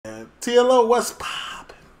TLO, what's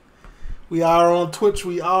poppin'? We are on Twitch.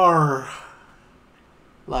 We are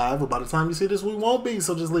live. But by the time you see this, we won't be.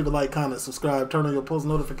 So just leave a like, comment, subscribe, turn on your post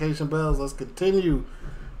notification bells. Let's continue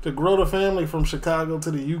to grow the family from Chicago to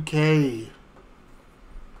the UK.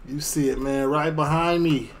 You see it, man, right behind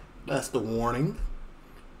me. That's the warning.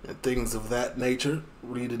 And things of that nature.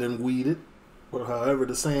 Read it and weed it. Or however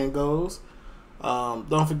the saying goes.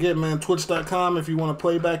 Don't forget, man, twitch.com if you want to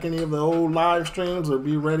play back any of the old live streams or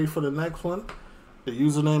be ready for the next one. The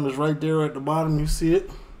username is right there at the bottom. You see it.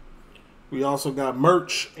 We also got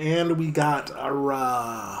merch and we got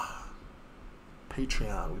our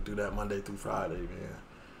Patreon. We do that Monday through Friday,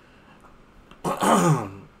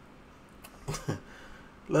 man.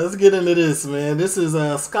 Let's get into this, man. This is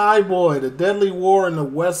Skyboy, the Deadly War in the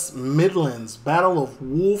West Midlands, Battle of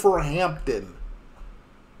Wolverhampton.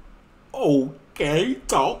 Okay,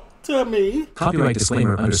 talk to me. Copyright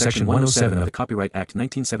disclaimer under Section 107 of the Copyright Act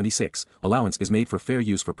 1976. Allowance is made for fair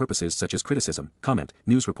use for purposes such as criticism, comment,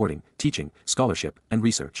 news reporting, teaching, scholarship, and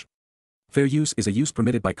research. Fair use is a use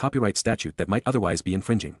permitted by copyright statute that might otherwise be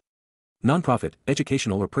infringing. Non-profit,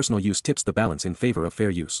 educational or personal use tips the balance in favor of fair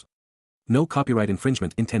use. No copyright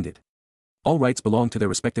infringement intended. All rights belong to their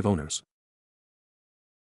respective owners.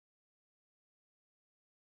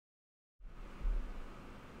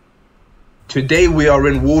 Today we are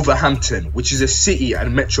in Wolverhampton, which is a city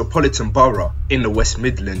and metropolitan borough in the West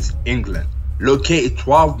Midlands, England, located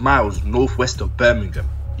 12 miles northwest of Birmingham.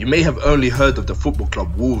 You may have only heard of the football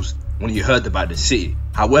club Wolves when you heard about the city.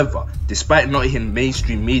 However, despite not in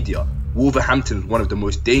mainstream media, Wolverhampton is one of the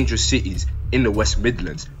most dangerous cities in the West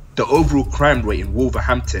Midlands. The overall crime rate in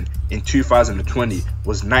Wolverhampton in 2020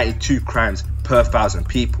 was 92 crimes per 1,000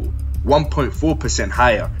 people, 1.4%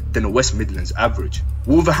 higher than the West Midlands average.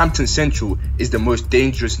 Wolverhampton Central is the most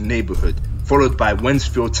dangerous neighbourhood, followed by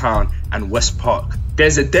Wednesfield Town and West Park.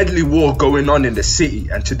 There's a deadly war going on in the city,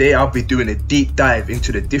 and today I'll be doing a deep dive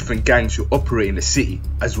into the different gangs who operate in the city,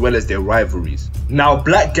 as well as their rivalries. Now,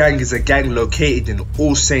 Black Gang is a gang located in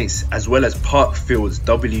All Saints as well as Parkfield's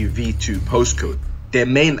WV2 postcode. Their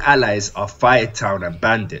main allies are Firetown and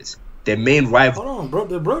Bandits. Their main rival— Hold on, bro.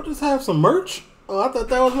 Did bro just have some merch? Oh, I thought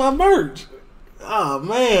that was my merch. Oh,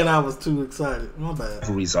 man, I was too excited. My bad.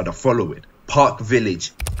 Rivalries are the following: Park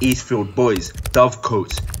Village, Eastfield Boys,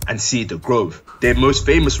 Dovecoats, and Cedar Grove. Their most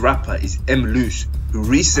famous rapper is M. Loose, who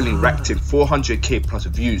recently racked in 400k plus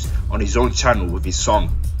views on his own channel with his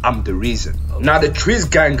song, I'm the Reason. Now, the Triz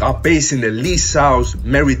Gang are based in the Lee Sowles,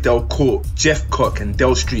 Merrydale Court, Jeffcock and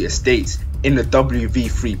Dell Street estates in the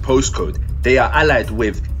WV3 postcode. They are allied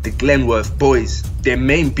with the Glenworth Boys. Their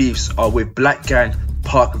main beefs are with Black Gang,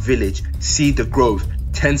 Park Village, Cedar Grove,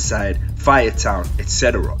 Tenside, Firetown,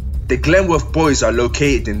 etc. The Glenworth Boys are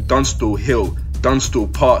located in Dunstall Hill, Dunstall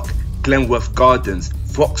Park, Glenworth Gardens,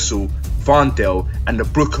 Vauxhall, Farndale and the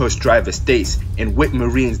Brookhurst Drive estates in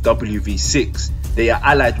Whitmarine's WV6. They are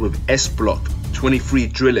allied with S Block, 23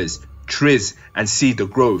 Drillers, Triz and Cedar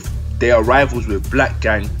Grove. They are rivals with Black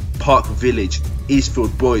Gang, Park Village,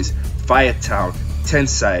 Eastfield Boys, Firetown,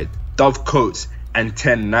 Tenside, Dovecoats and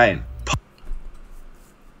 10-9.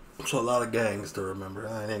 So a lot of gangs to remember.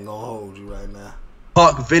 I ain't gonna hold you right now.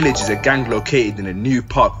 Park Village is a gang located in the new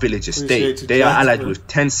Park Village estate. They are allied with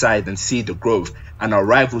Tenside and Cedar Grove and are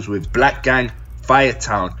rivals with Black Gang,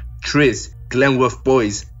 Firetown, Triz, Glenworth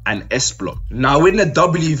Boys and S Block. Now in the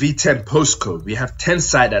WV10 postcode, we have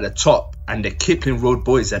Tenside at the top and the Kipling Road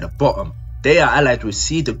Boys at the bottom. They are allied with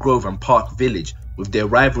Cedar Grove and Park Village, with their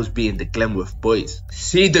rivals being the Glenworth Boys.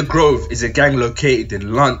 Cedar Grove is a gang located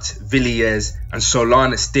in Lunt, Villiers and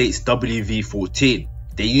Solana Estates WV14.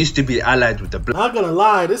 They used to be allied with the Black— Not gonna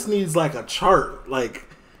lie, this needs like a chart, like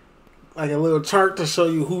a little chart to show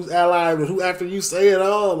you who's allied with who after you say it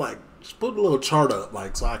all. Like, just put a little chart up,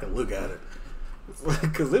 like, so I can look at it.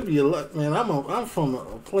 Because it'd be a lot, man. I'm from a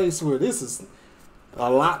place where this is a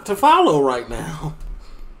lot to follow right now.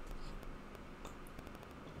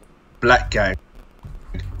 Black Gang,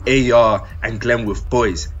 AR and Glenworth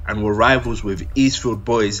Boys, and were rivals with Eastfield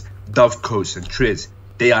Boys, Dovecoats and Triz.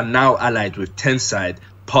 They are now allied with Tenside,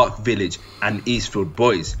 Park Village and Eastfield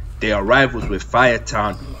Boys. They are rivals with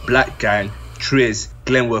Firetown, Black Gang, Triz,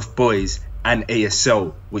 Glenworth Boys and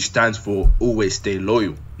ASL, which stands for Always Stay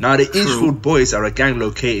Loyal. Now the Eastfield Boys are a gang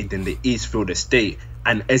located in the Eastfield Estate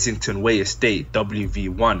and Essington Way Estate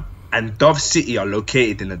WV1, and Dove City are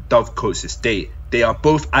located in the Dovecoats Estate. They are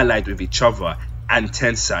both allied with each other and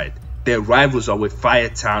Tenside. Their rivals are with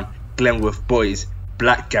Firetown, Glenworth Boys,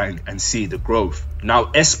 Black Gang and Cedar Grove.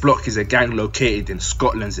 Now S Block is a gang located in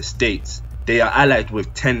Scotland's estates. They are allied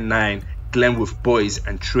with 10-9, Glenworth Boys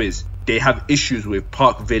and Triz. They have issues with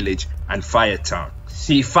Park Village and Firetown.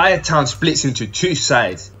 See, Firetown splits into two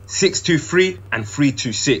sides, 623 and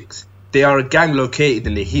 326. They are a gang located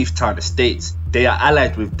in the Heathtown estates. They are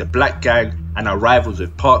allied with the Black Gang and are rivals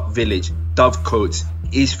with Park Village, Dovecotes,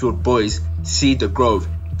 Eastfield Boys, Cedar Grove,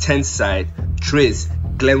 Tenside, Triz,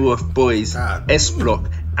 Glenworth Boys, S Block,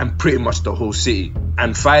 and pretty much the whole city.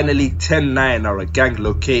 And finally, 109 are a gang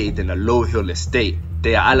located in a Low Hill estate.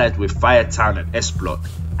 They are allied with Firetown and S Block,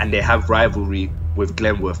 and they have rivalry with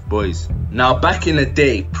Glenworth Boys. Now, back in the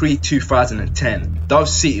day, pre-2010, Dove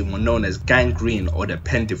City were known as Gang Green or the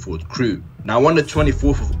Pendeford Crew. Now, on the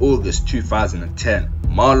 24th of August 2010,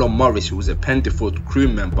 Marlon Morris, who was a Pendeford crew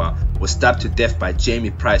member, was stabbed to death by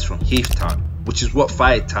Jamie Price from Heathtown, which is what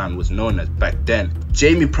Firetown was known as back then.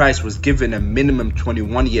 Jamie Price was given a minimum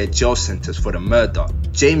 21-year jail sentence for the murder.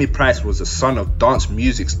 Jamie Price was the son of dance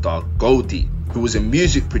music star Goldie, who was a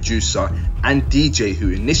music producer and DJ who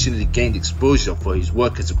initially gained exposure for his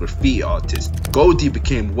work as a graffiti artist. Goldie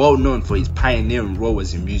became well known for his pioneering role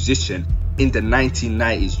as a musician in the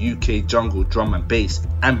 1990s UK jungle drum and bass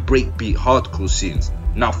and breakbeat hardcore scenes.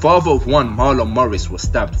 Now, father of one, Marlon Morris, was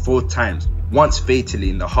stabbed 4 times, once fatally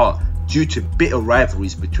in the heart, due to bitter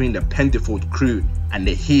rivalries between the Pendeford crew and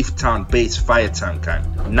the Heathtown-based Firetown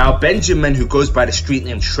gang. Now, Benjamin, who goes by the street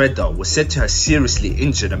name Shredder, was said to have seriously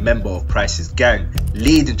injured a member of Price's gang,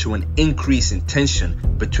 leading to an increase in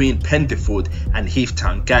tension between Pendeford and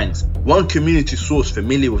Heathtown gangs. One community source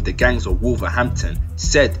familiar with the gangs of Wolverhampton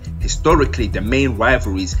said historically the main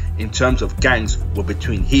rivalries in terms of gangs were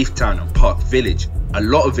between Heathtown and Park Village. A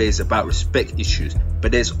lot of it is about respect issues,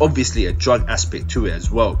 but there's obviously a drug aspect to it as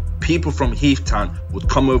well. People from Heathtown would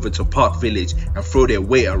come over to Park Village and throw their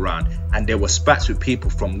weight around, and there were spats with people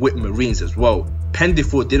from Whip Marines as well.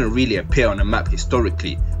 Pendeford didn't really appear on the map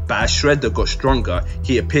historically, but as Shredder got stronger,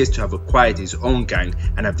 he appears to have acquired his own gang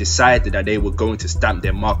and have decided that they were going to stamp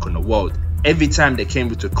their mark on the world. Every time they came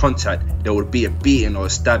into contact, there would be a beating or a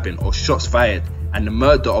stabbing or shots fired, and the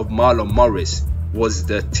murder of Marlon Morris was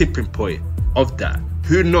the tipping point of that.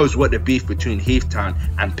 Who knows what the beef between Heathtown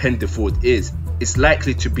and Pendeford is? It's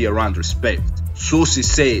likely to be around respect.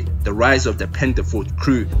 Sources say the rise of the Pendeford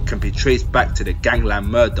crew can be traced back to the gangland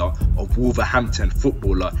murder of Wolverhampton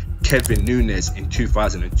footballer Kevin Nunes in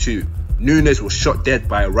 2002. Nunes was shot dead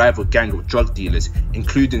by a rival gang of drug dealers,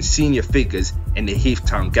 including senior figures in the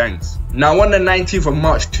Heathtown gangs. Now, on the 19th of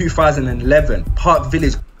March 2011, Park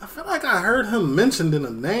Village, I feel like I heard him mentioned in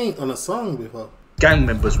a song before. Gang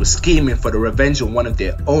members were scheming for the revenge of one of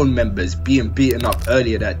their own members being beaten up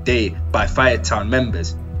earlier that day by Firetown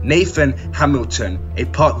members. Nathan Hamilton, a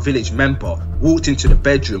Park Village member, walked into the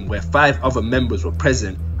bedroom where 5 other members were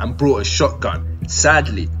present and brought a shotgun.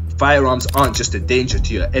 Sadly, firearms aren't just a danger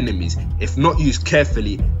to your enemies. If not used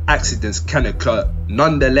carefully, accidents can occur.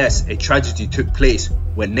 Nonetheless, a tragedy took place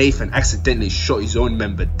when Nathan accidentally shot his own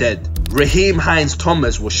member dead. Raheem Hines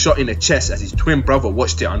Thomas was shot in the chest as his twin brother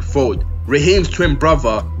watched it unfold. Raheem's twin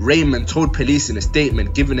brother, Raymond, told police in a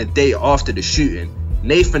statement given a day after the shooting,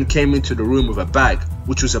 "Nathan came into the room with a bag,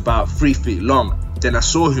 which was about 3 feet long. Then I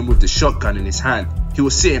saw him with the shotgun in his hand. He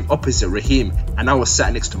was sitting opposite Raheem and I was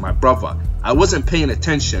sat next to my brother. I wasn't paying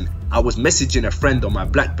attention. I was messaging a friend on my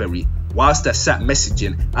BlackBerry. Whilst I sat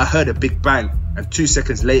messaging, I heard a big bang and 2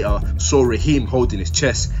 seconds later saw Raheem holding his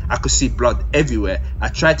chest. I could see blood everywhere. I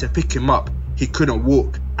tried to pick him up. He couldn't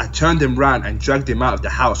walk. I turned him round and dragged him out of the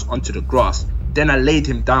house onto the grass. Then I laid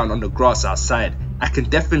him down on the grass outside. I can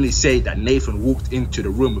definitely say that Nathan walked into the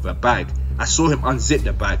room with a bag. I saw him unzip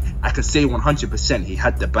the bag. I can say 100% he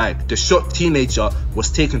had the bag. The shot teenager was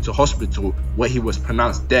taken to hospital where he was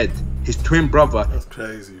pronounced dead. His twin brother..." That's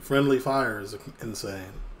crazy. Friendly fire is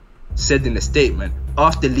insane. Said in a statement,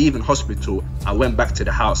 "After leaving hospital, I went back to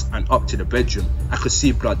the house and up to the bedroom. I could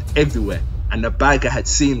see blood everywhere and the bag I had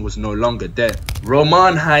seen was no longer there."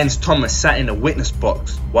 Roman Hines Thomas sat in a witness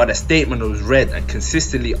box while the statement was read and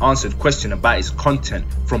consistently answered questions about its content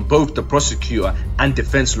from both the prosecutor and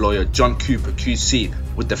defense lawyer John Cooper QC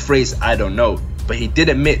with the phrase "I don't know." But he did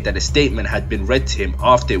admit that the statement had been read to him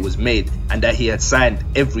after it was made and that he had signed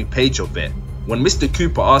every page of it. When Mr.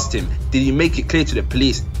 Cooper asked him, did he make it clear to the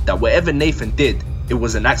police that whatever Nathan did, it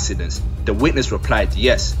was an accident, the witness replied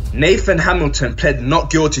yes. Nathan Hamilton pled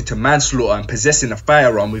not guilty to manslaughter and possessing a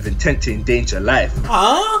firearm with intent to endanger life.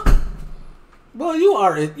 Huh? Well,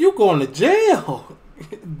 you going to jail.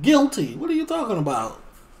 Guilty. What are you talking about?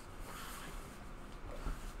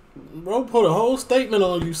 Bro put a whole statement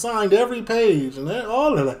on you, signed every page and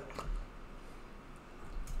all of that.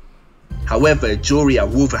 However, a jury at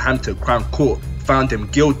Wolverhampton Crown Court found him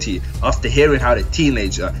guilty after hearing how the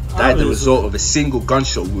teenager died as a result of a single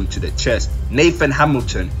gunshot wound to the chest. Nathan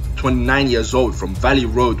Hamilton, 29 years old from Valley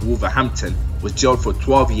Road, Wolverhampton, was jailed for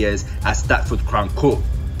 12 years at Stafford Crown Court.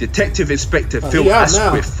 Detective Inspector Phil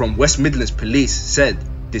Asquith from West Midlands Police said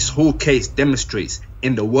this whole case demonstrates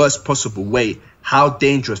in the worst possible way how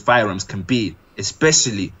dangerous firearms can be,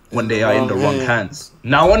 especially when they are in the wrong hands.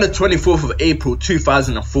 Now on the 24th of April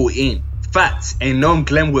 2014, Fats, a known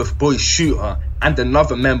Glenworth boys shooter, and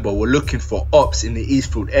another member were looking for ops in the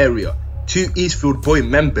Eastfield area. Two Eastfield boy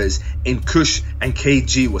members in Kush and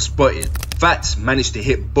KG were spotted. Fats managed to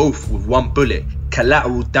hit both with one bullet,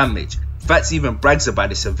 collateral damage. Fats even brags about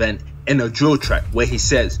this event in a drill track where he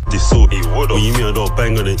says, this sort it would when you mean I don't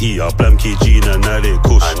bang on the E, I blam KG and I annihilate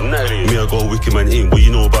Kush. Me I got wicked man in, what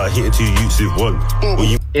you know about hitting two youths with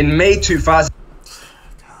one. In May 2000.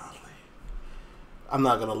 I'm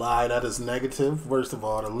not gonna lie, that is negative. First of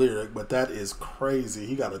all, the lyric, but that is crazy.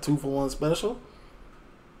 He got a 2-for-1 special.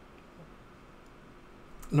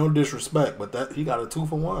 No disrespect, but that he got a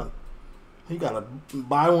 2-for-1. He got a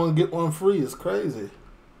buy one get one free. It's crazy.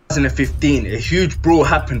 2015, a huge brawl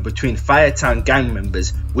happened between Firetown gang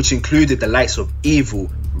members, which included the likes of Evil,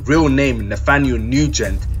 real name Nathaniel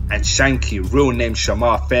Nugent, and Shanky, real name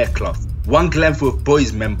Shamar Fairclough. One Glenworth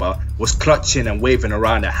boys member was clutching and waving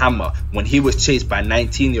around a hammer when he was chased by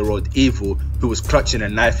 19-year-old Evil, who was clutching a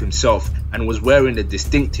knife himself and was wearing the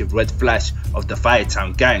distinctive red flash of the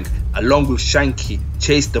Firetown gang, along with Shanky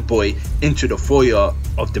chased the boy into the foyer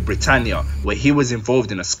of the Britannia, where he was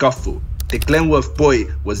involved in a scuffle. The Glenworth boy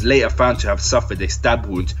was later found to have suffered a stab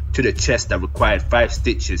wound to the chest that required 5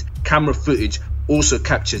 stitches. Camera footage also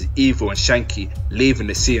captures Evil and Shanky leaving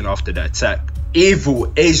the scene after the attack.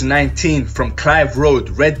 Evil, age 19, from Clive Road,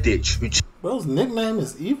 Redditch, who bro's nickname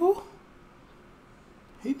is Evil?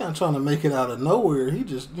 He not trying to make it out of nowhere. He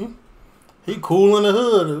just he cool in the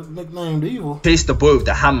hood, nicknamed Evil. Chased the boy with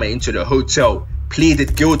the hammer into the hotel,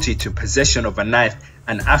 pleaded guilty to possession of a knife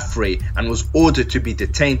and affray, and was ordered to be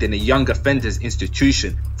detained in a young offenders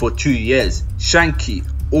institution for 2 years. Shanky,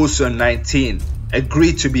 also 19,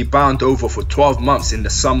 agreed to be bound over for 12 months in the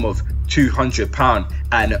sum of £200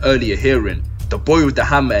 at an earlier hearing. The boy with the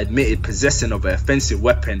hammer admitted possessing of an offensive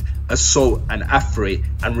weapon, assault and affray,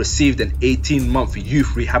 and received an 18-month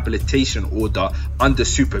youth rehabilitation order under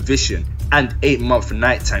supervision and 8-month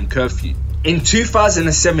nighttime curfew. In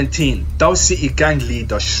 2017, Dove City gang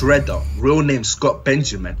leader Shredder, real name Scott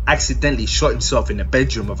Benjamin, accidentally shot himself in the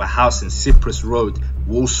bedroom of a house in Cyprus Road,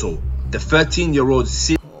 Walsall. The 13-year-old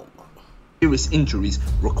serious injuries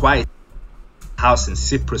required house in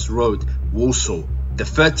Cyprus Road, Walsall. The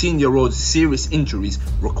 13-year-old's serious injuries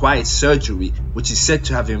required surgery, which is said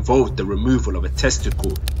to have involved the removal of a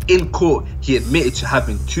testicle. In court, he admitted to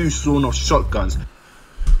having 2 sawn-off shotguns.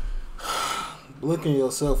 Licking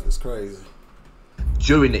yourself is crazy.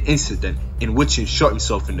 During the incident in which he shot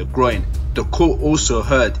himself in the groin. The court also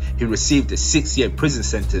heard he received a 6-year prison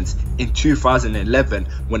sentence in 2011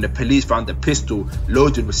 when the police found a pistol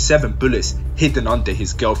loaded with 7 bullets hidden under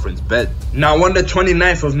his girlfriend's bed. Now on the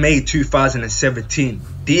 29th of May 2017,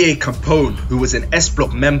 D.A. Capone, who was an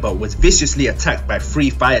S-Block member, was viciously attacked by 3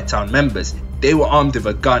 Firetown members. They were armed with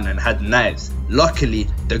a gun and had knives. Luckily,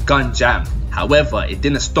 the gun jammed. However, it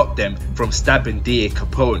didn't stop them from stabbing D.A.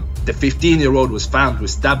 Capone. The 15-year-old was found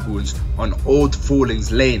with stab wounds on Old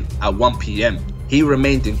Fallings Lane at 1 PM. He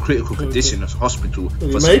remained in critical condition at hospital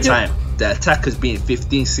for some time. The attackers, being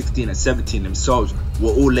 15, 16 and 17 themselves,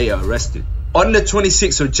 were all later arrested. On the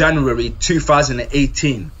 26th of January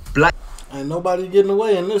 2018, ain't nobody getting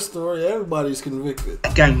away in this story. Everybody's convicted.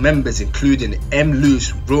 Gang members including M.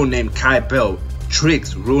 Luce, real name Kai Bell,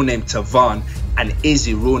 Triggs, real name Tavan, and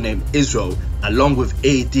Izzy, real name Israel, along with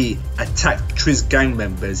AD, attacked Triz gang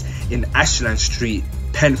members in Ashland Street,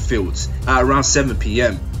 Penfields, at around 7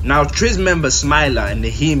 PM. Now Triz member Smiler and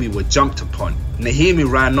Nahimi were jumped upon. Nahimi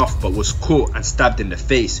ran off but was caught and stabbed in the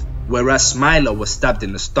face, whereas Smiler was stabbed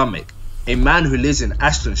in the stomach. A man who lives in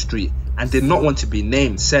Ashland Street and did not want to be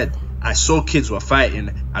named said, "I saw kids were fighting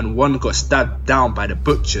and one got stabbed down by the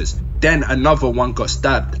butchers. Then another one got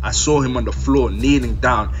stabbed. I saw him on the floor kneeling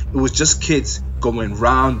down. It was just kids going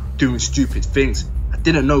round doing stupid things. I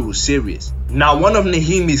didn't know it was serious." Now one of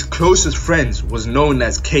Nahimi's closest friends was known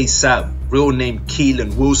as K-Sab, real name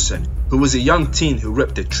Keelan Wilson, who was a young teen who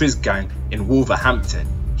ripped the Triz gang in Wolverhampton.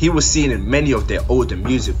 He was seen in many of their older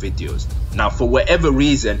music videos. Now for whatever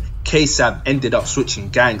reason, K-Sab ended up switching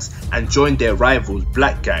gangs and joined their rivals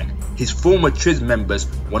Black Gang. His former Triz members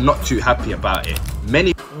were not too happy about it.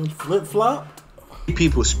 Many flip-flopped.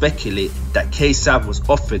 People speculate that K-Sab was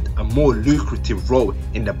offered a more lucrative role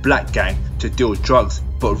in the Black Gang to deal drugs,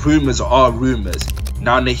 but rumours are rumours.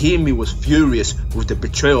 Now Nahimi was furious with the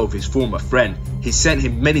betrayal of his former friend. He sent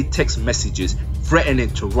him many text messages threatening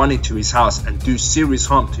to run into his house and do serious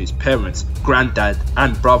harm to his parents, granddad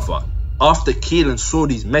and brother. After Keelan saw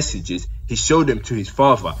these messages, he showed them to his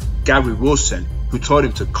father, Gary Wilson, who told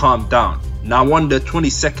him to calm down. Now on the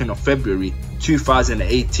 22nd of February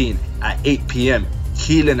 2018 at 8 PM,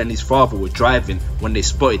 Keelan and his father were driving when they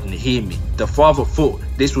spotted Nahimi. The father thought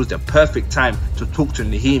this was the perfect time to talk to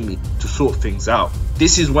Nahimi to sort things out.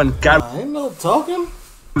 This is when Gary ain't no talking.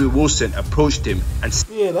 Wilson approached him and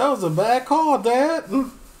Yeah, that was a bad call, Dad.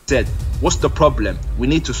 said, "What's the problem? We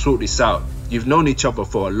need to sort this out. You've known each other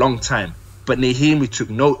for a long time." But Nahimi took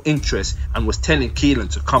no interest and was telling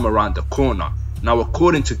Keelan to come around the corner. Now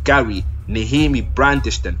according to Gary, Nahimi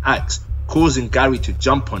brandished an axe, causing Gary to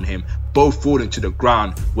jump on him, both falling to the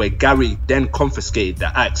ground, where Gary then confiscated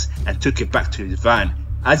the axe and took it back to his van.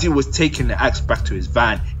 As he was taking the axe back to his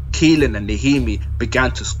van, Keelan and Nahimi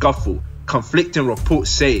began to scuffle. Conflicting reports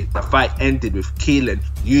say the fight ended with Keelan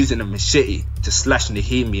using a machete to slash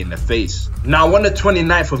Nahimi in the face. Now on the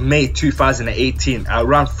 29th of May 2018 at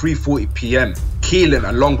around 3:40 PM, Keelan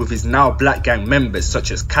along with his now black gang members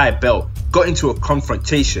such as Kai Bell got into a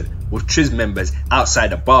confrontation with Triz members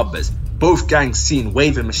outside the barbers. Both gangs seen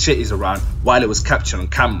waving machetes around while it was captured on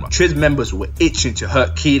camera. Triz members were itching to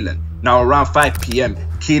hurt Keelan. Now around 5 PM,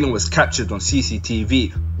 Keelan was captured on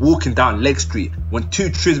CCTV walking down Leg Street when two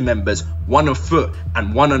Triz members, one on foot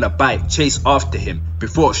and one on a bike, chased after him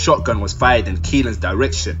before a shotgun was fired in Keelan's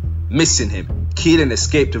direction, missing him. Keelan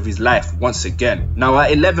escaped with his life once again. Now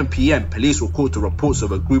at 11 PM, police were called to reports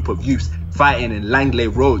of a group of youths fighting in Langley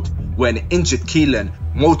Road, where an injured Keelan,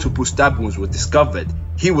 multiple stab wounds were discovered.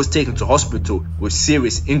 He was taken to hospital with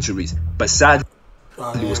serious injuries, but sadly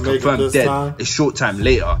he was confirmed dead a short time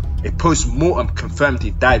later. A post-mortem confirmed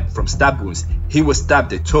he died from stab wounds. He was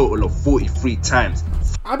stabbed a total of 43 times.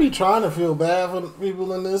 I be trying to feel bad for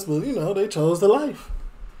people in this, but you know, they chose the life.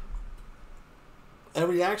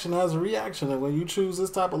 Every action has a reaction, and when you choose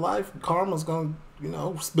this type of life, karma's gonna, you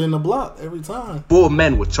know, spin the block every time. 4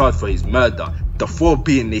 men were charged for his murder, the 4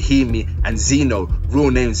 being Nahimi and Zeno, real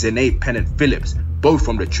name Zene Pennant Phillips, both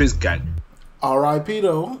from the Triz gang. R.I.P.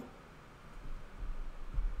 though.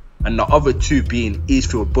 And the other 2 being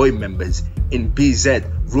Eastfield Boy members in BZ,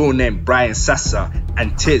 real name Brian Sassa,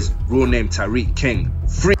 and Tiz, real name Tariq King.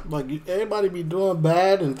 3 Like, everybody be doing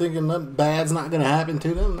bad and thinking nothing bad's not gonna happen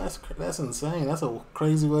to them. That's insane. That's a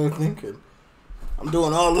crazy way of thinking. I'm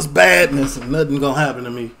doing all this badness and nothing gonna happen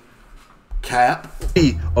to me. Cap.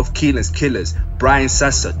 3 of Keelan's killers, Brian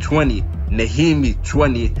Sassa 20, Nahimi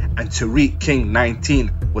 20, and Tariq King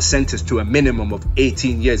 19, were sentenced to a minimum of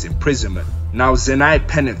 18 years imprisonment. Now Zenai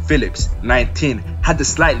Pennant Phillips 19 had a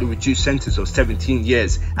slightly reduced sentence of 17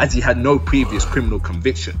 years as he had no previous criminal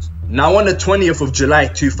convictions. Now on the 20th of July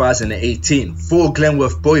 2018, 4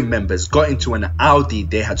 Glenworth Boy members got into an Audi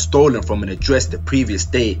they had stolen from an address the previous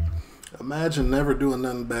day. Imagine never doing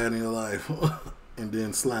nothing bad in your life and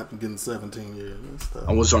then slapped and getting 17 years.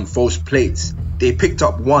 And was on false plates. They picked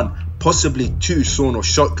up 1, possibly 2 sawn-off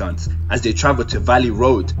shotguns as they travelled to Valley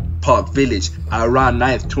Road, Park Village at around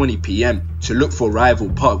 9:20 PM to look for rival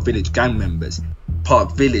Park Village gang members.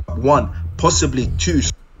 Park Village 1, possibly 2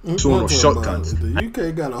 sawn-off shotguns. The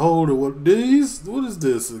UK got a hold of what these? What is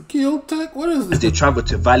this? A Kill Tech? What is this? As they travelled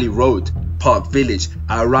to Valley Road, Park Village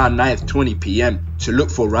at around 9:20 PM to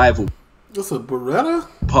look for rival This a Beretta?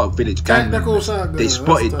 Park Village gang members. They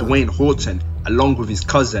spotted Dwayne Horton along with his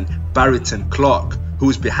cousin Barrington Clark, who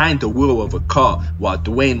was behind the wheel of a car while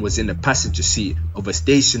Dwayne was in the passenger seat of a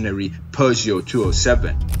stationary Peugeot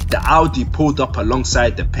 207. The Audi pulled up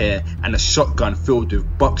alongside the pair and a shotgun filled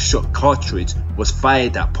with buckshot cartridge was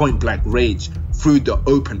fired at point-blank range through the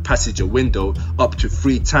open passenger window up to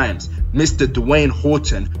 3 times. Mr. Dwayne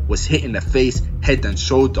Horton was hit in the face, head and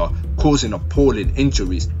shoulder, causing appalling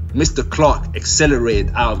injuries. Mr. Clark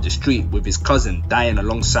accelerated out of the street with his cousin dying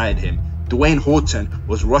alongside him. Dwayne Horton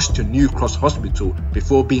was rushed to New Cross Hospital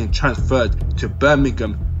before being transferred to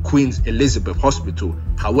Birmingham Queen Elizabeth Hospital.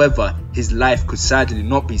 However, his life could sadly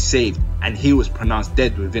not be saved and he was pronounced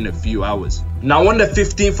dead within a few hours. Now on the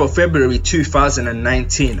 15th of February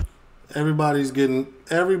 2019, everybody's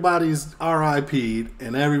RIP'd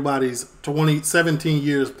and everybody's 17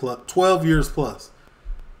 years plus, 12 years plus.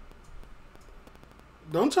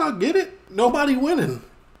 Don't y'all get it? Nobody winning.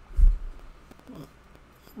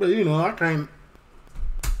 But you know, I can't.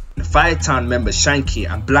 Firetown member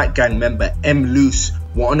Shanky and Black Gang member M. Luce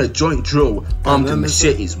were on a joint drill armed with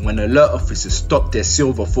machetes when alert officers stopped their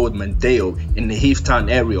silver Ford Mondeo in the Heathtown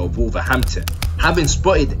area of Wolverhampton. Having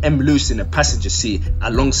spotted M. Luce in the passenger seat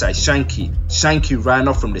alongside Shanky, Shanky ran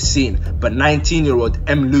off from the scene, but 19-year-old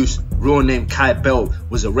M. Luce, real name Kai Bell,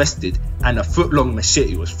 was arrested and a foot-long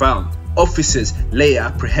machete was found. Officers later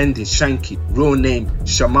apprehended Shanky, real name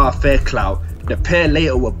Shamar Fairclough. The pair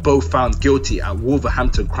later were both found guilty at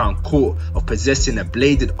Wolverhampton Crown Court of possessing a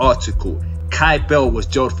bladed article. Kai Bell was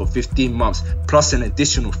jailed for 15 months plus an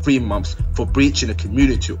additional 3 months for breaching a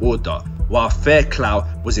community order, while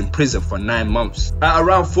Fairclough was in prison for 9 months. At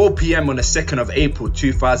around 4 PM on the 2nd of April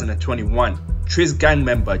 2021, Triz gang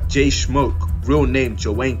member Jay Smoke, real name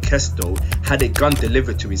Joanne Kesto, had a gun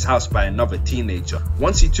delivered to his house by another teenager.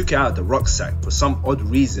 Once he took it out of the rucksack, for some odd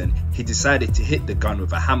reason, he decided to hit the gun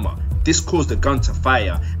with a hammer. This caused the gun to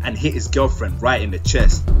fire and hit his girlfriend right in the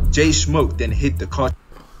chest. Jay Smoke then hid the car.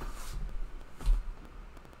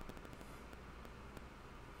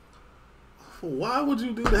 Why would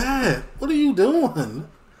you do that? What are you doing?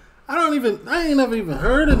 I ain't never even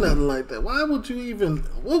heard of nothing like that. Why would you even,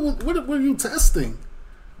 what were you testing?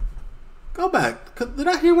 Go back. Did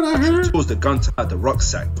I hear what I heard? He caused the gun to out the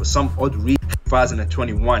rucksack for some odd reason.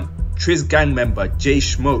 2021, Triz gang member Jay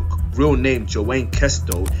Smoke, real name Joanne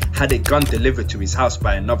Kesto, had a gun delivered to his house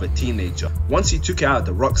by another teenager. Once he took it out of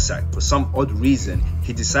the rucksack, for some odd reason,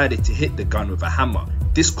 he decided to hit the gun with a hammer.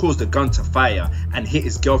 This caused the gun to fire and hit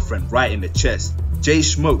his girlfriend right in the chest. Jay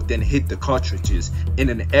Smoke then hid the cartridges in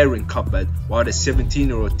an airing cupboard while the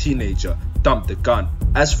 17-year-old teenager dumped the gun.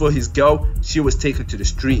 As for his girl, she was taken to the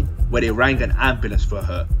street where they rang an ambulance for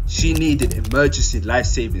her. She needed emergency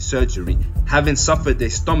life-saving surgery, having suffered a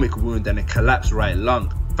stomach wound and a collapsed right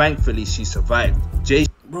lung. Thankfully, she survived.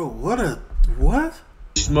 Bro, what?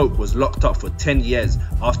 Smoke was locked up for 10 years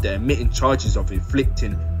after admitting charges of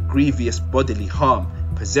inflicting grievous bodily harm,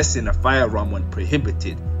 possessing a firearm when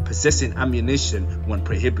prohibited, possessing ammunition when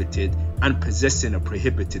prohibited, and possessing a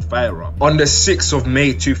prohibited firearm. On the 6th of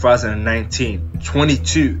May 2019,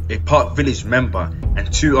 22, a Park Village member,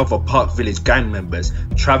 and 2 other Park Village gang members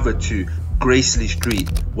travelled to Gracely Street,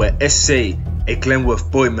 where SA, a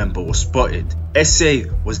Glenworth boy member, was spotted. SA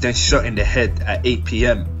was then shot in the head at 8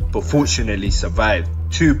 PM, but fortunately survived.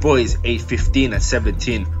 2 boys aged 15 and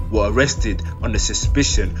 17 were arrested on the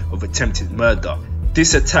suspicion of attempted murder.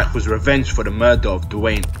 This attack was revenge for the murder of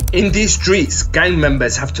Dwayne. In these streets, gang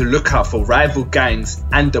members have to look out for rival gangs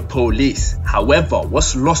and the police. However,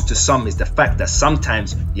 what's lost to some is the fact that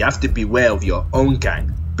sometimes you have to beware of your own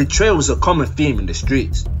gang. Betrayal is a common theme in the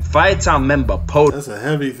streets. Firetown member Polo. That's a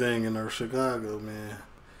heavy thing in our Chicago, man.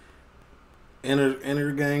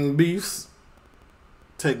 Inner gang beefs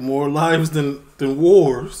take more lives than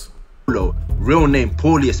wars. Real name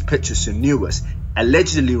Paulius Petrosinuus,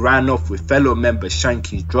 allegedly ran off with fellow member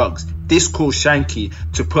Shanky's drugs. This caused Shanky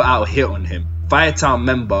to put out a hit on him. Firetown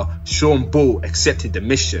member Sean Ball accepted the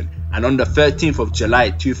mission, and on the 13th of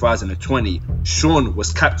July 2020, Sean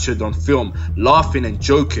was captured on film laughing and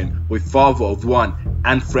joking with father of one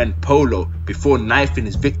and friend Polo before knifing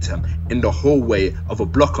his victim in the hallway of a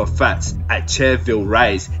block of flats at Cherville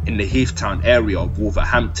Rise in the Heathtown area of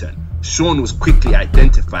Wolverhampton. Sean was quickly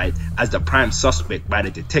identified as the prime suspect by the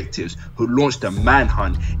detectives who launched a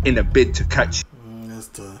manhunt in a bid to catch him.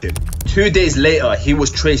 2 days later, he was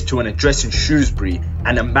traced to an address in Shrewsbury,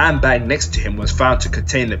 and a man bag next to him was found to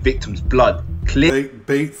contain the victim's blood.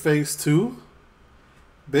 Baitface too?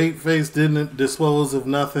 Baitface didn't dispose of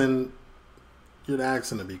nothing. You're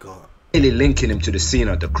asking to be caught. Linking him to the scene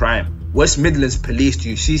of the crime. West Midlands police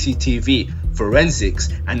used CCTV, forensics,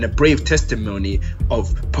 and the brave testimony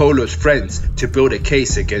of Polo's friends to build a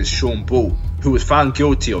case against Sean Ball, who was found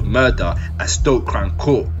guilty of murder at Stoke Crown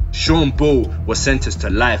Court. Sean Ball was sentenced to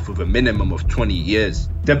life with a minimum of 20 years.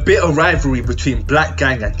 The bitter rivalry between Black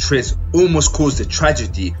Gang and Triz almost caused a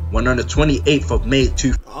tragedy when on the 28th of May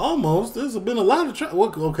Almost? There's been a lot of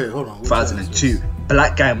okay, hold on. 2002,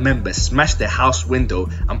 Black Gang members smashed their house window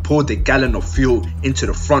and poured a gallon of fuel into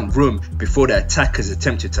the front room before the attackers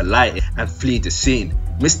attempted to light it and flee the scene.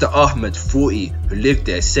 Mr. Ahmed, 40, who lived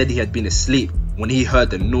there, said he had been asleep when he heard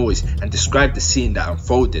the noise and described the scene that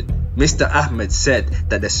unfolded. Mr. Ahmed said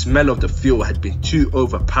that the smell of the fuel had been too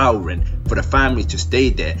overpowering for the family to stay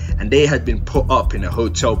there, and they had been put up in a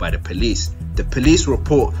hotel by the police. The police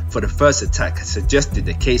report for the first attack had suggested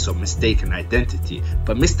a case of mistaken identity,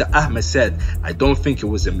 but Mr. Ahmed said, "I don't think it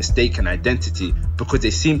was a mistaken identity because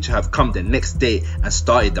they seemed to have come the next day and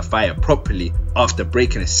started the fire properly after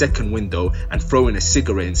breaking a second window and throwing a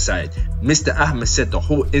cigarette inside." Mr. Ahmed said the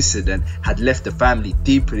whole incident had left the family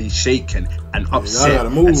deeply shaken and upset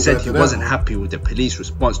and said he wasn't happy with the police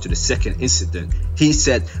response to the second incident. He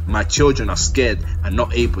said, "My children are scared and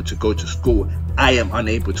not able to go to school. I am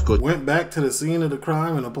unable to go." Went back to the scene of the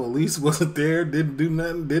crime and the police wasn't there, didn't do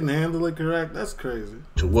nothing, didn't handle it correct. That's crazy.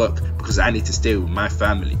 To work because I need to stay with my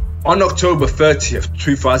family. On October 30th,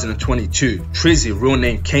 2022, Trizzy, real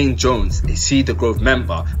name Kane Jones, a Cedar Grove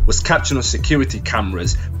member, was captured on security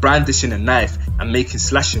cameras brandishing a knife and making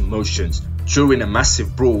slashing motions during a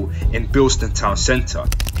massive brawl in Bilston Town Centre.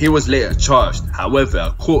 He was later charged. However,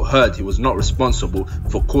 a court heard he was not responsible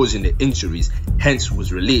for causing the injuries, hence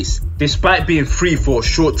was released. Despite being free for a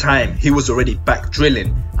short time, he was already back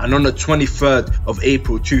drilling, and on the 23rd of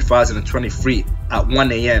April 2023 at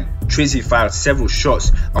 1 AM, Trizzy fired several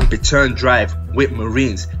shots on Bittern Drive with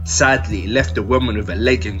Marines. Sadly, he left the woman with a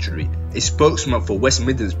leg injury. A spokesman for West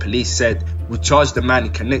Midlands Police said, "We charged the man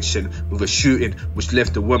in connection with a shooting which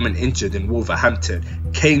left the woman injured in Wolverhampton.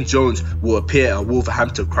 Kane Jones will appear at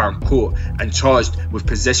Wolverhampton Crown Court and charged with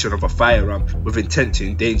possession of a firearm with intent to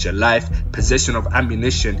endanger life, possession of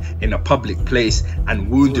ammunition in a public place, and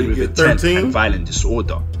wounded with intent and violent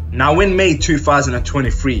disorder." Now in May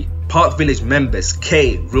 2023, Park Village members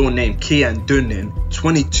K, real name Kian Dunning,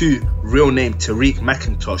 22, real name Tariq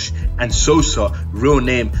McIntosh, and Sosa, real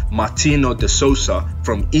name Martino de Sosa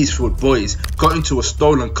from Eastfield Boys, got into a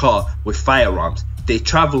stolen car with firearms. They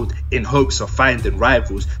travelled in hopes of finding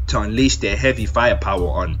rivals to unleash their heavy firepower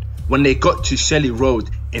on. When they got to Shelley Road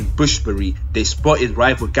in Bushbury, they spotted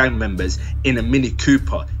rival gang members in a Mini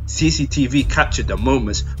Cooper. CCTV captured the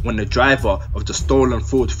moments when the driver of the stolen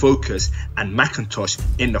Ford Focus and McIntosh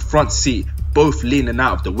in the front seat, both leaning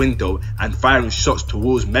out of the window and firing shots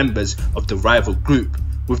towards members of the rival group.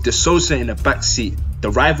 With de Sosa in the back seat,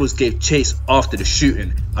 the rivals gave chase after the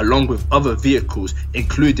shooting, along with other vehicles,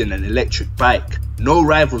 including an electric bike. No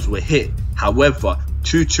rivals were hit. However,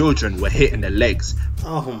 2 children were hit in the legs.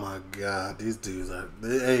 Oh my God, these dudes are...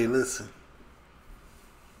 Hey, listen.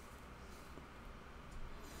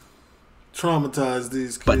 Traumatized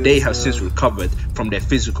these kids. But they have since recovered from their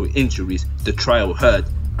physical injuries, the trial heard.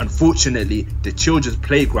 Unfortunately, the children's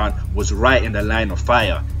playground was right in the line of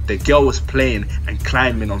fire. The girl was playing and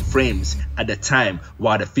climbing on frames at the time,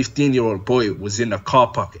 while the 15-year-old boy was in the car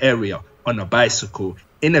park area on a bicycle.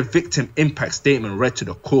 In a victim impact statement read to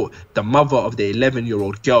the court, the mother of the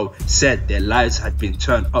 11-year-old girl said their lives had been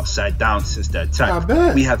turned upside down since the attack.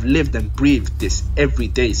 "We have lived and breathed this every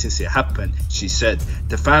day since it happened," she said.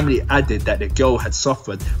 The family added that the girl had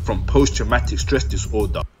suffered from post-traumatic stress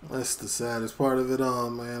disorder. That's the saddest part of it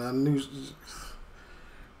all, man. I knew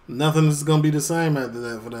nothing is going to be the same after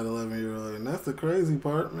that for that 11-year-old. And that's the crazy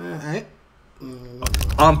part, man.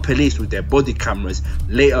 Armed police with their body cameras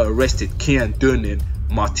later arrested Kian Dunning,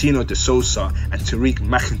 Martino de Sosa and Tariq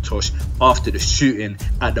McIntosh after the shooting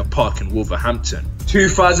at the park in Wolverhampton.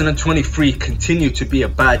 2023 continued to be a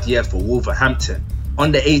bad year for Wolverhampton.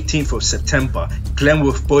 On the 18th of September,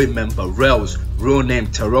 Glenworth Boy member Rels, real name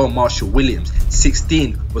Terrell Marshall Williams,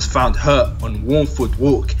 16, was found hurt on Warnford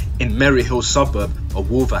Walk in Maryhill suburb of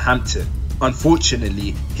Wolverhampton.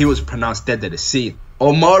 Unfortunately, he was pronounced dead at the scene.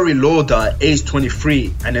 Omari Lauder, aged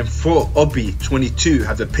 23, and Mfor Obi, 22,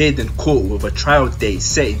 have appeared in court with a trial date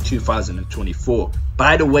set in 2024.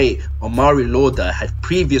 By the way, Omari Lauder had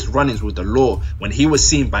previous run-ins with the law when he was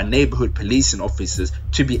seen by neighbourhood policing officers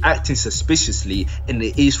to be acting suspiciously in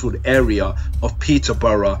the Eastfield area of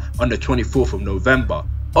Peterborough on the 24th of November.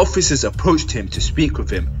 Officers approached him to speak with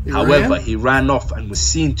him. However, he ran off and was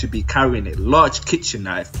seen to be carrying a large kitchen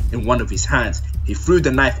knife in one of his hands. He threw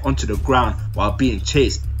the knife onto the ground while being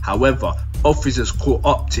chased. However, officers caught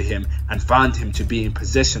up to him and found him to be in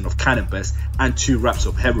possession of cannabis and 2 wraps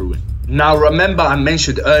of heroin. Now remember I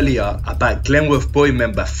mentioned earlier about Glenworth Boy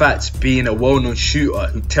member Fats being a well-known shooter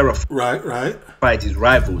who terrified his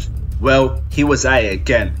rivals. Well, he was at it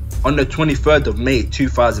again. On the 23rd of May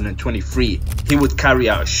 2023, he would carry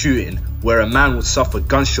out a shooting where a man would suffer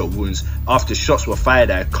gunshot wounds after shots were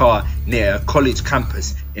fired at a car near a college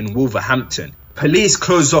campus in Wolverhampton. Police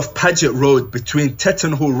closed off Paget Road between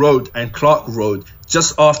Tettenhall Road and Clark Road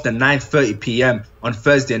just after 9:30 PM on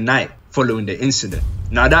Thursday night following the incident.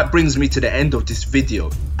 Now that brings me to the end of this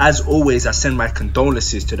video. As always, I send my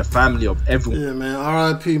condolences to the family of everyone. Yeah, man,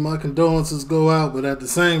 RIP, my condolences go out, but at the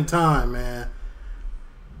same time, man,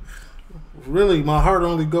 really, my heart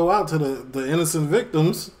only go out to the innocent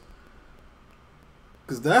victims,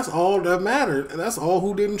 because that's all that mattered. That's all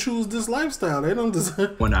who didn't choose this lifestyle. They don't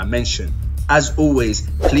deserve. When I mention, as always,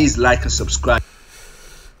 please like and subscribe.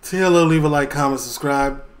 TLO, leave a like, comment,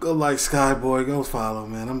 subscribe. Go like Skyboy. Go follow,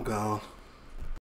 man. I'm gone.